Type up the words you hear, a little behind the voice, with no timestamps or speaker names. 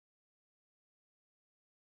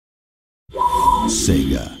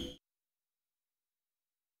Sega.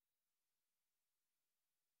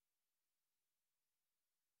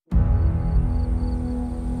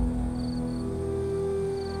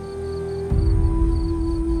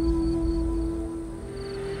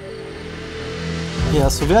 Yeah,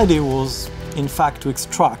 so the idea was, in fact, to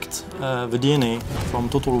extract the DNA from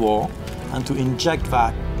Total War and to inject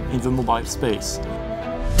that in the mobile space.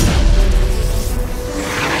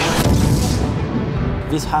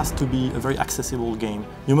 This has to be a very accessible game.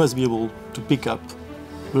 You must be able to pick up,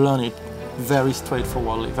 learn it very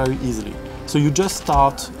straightforwardly, very easily. So you just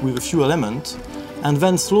start with a few elements, and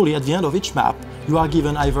then slowly at the end of each map, you are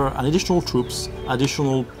given either an additional troops,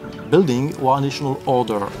 additional building, or additional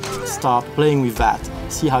order. Start playing with that,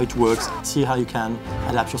 see how it works, see how you can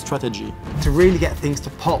adapt your strategy. To really get things to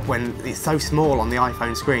pop when it's so small on the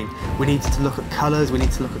iPhone screen, we need to look at colours, we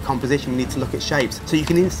need to look at composition, we need to look at shapes. So you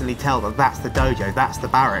can instantly tell that that's the dojo, that's the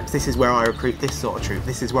barracks, this is where I recruit this sort of troop,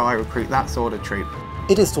 this is where I recruit that sort of troop.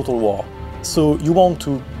 It is Total War. So you want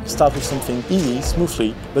to start with something easy,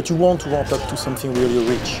 smoothly, but you want to ramp up to something really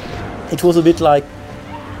rich. It was a bit like,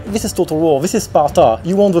 this is Total War, this is Sparta,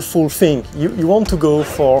 you want the full thing. You want to go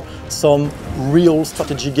for some real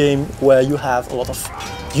strategy game where you have a lot of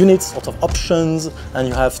units, a lot of options, and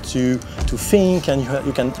you have to think, and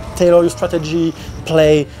you can tailor your strategy,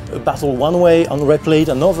 play a battle one way and replay it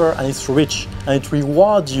another, and it's rich. And it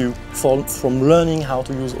rewards you from learning how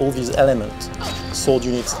to use all these elements. Sword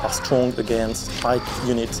units are strong against pike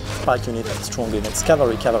units are strong against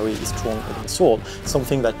cavalry is strong against sword.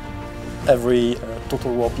 Something that every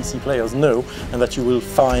Total War PC players know, and that you will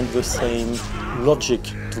find the same logic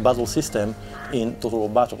to the battle system in Total War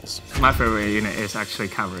battles. My favourite unit is actually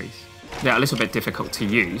cavalries. They're a little bit difficult to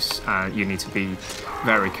use. You need to be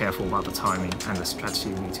very careful about the timing and the strategy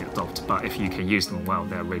you need to adopt, but if you can use them well,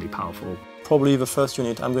 they're really powerful. Probably the first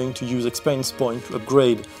unit I'm going to use experience point to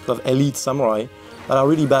upgrade to have elite samurai that are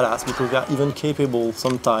really badass because they are even capable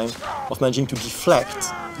sometimes of managing to deflect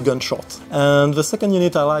gunshot. And the second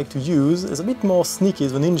unit I like to use is a bit more sneaky,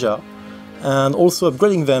 the ninja, and also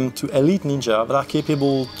upgrading them to elite ninja that are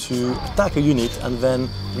capable to attack a unit and then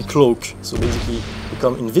recloak, so basically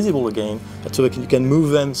become invisible again, so that you can move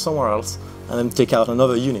them somewhere else and then take out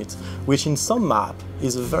another unit, which in some map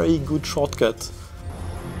is a very good shortcut.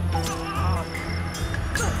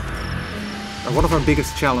 One of our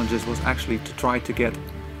biggest challenges was actually to try to get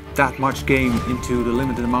that much game into the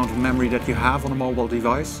limited amount of memory that you have on a mobile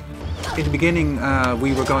device. In the beginning,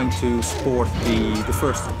 we were going to support the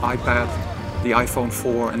first iPad, the iPhone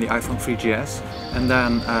 4 and the iPhone 3GS, and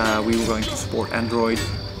then we were going to support Android,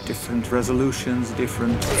 different resolutions,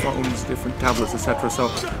 different phones, different tablets, etc. So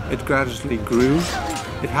it gradually grew.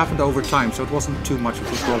 It happened over time, so it wasn't too much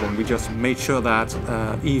of a problem. We just made sure that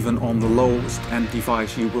even on the lowest end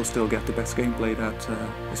device, you will still get the best gameplay that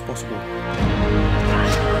is possible.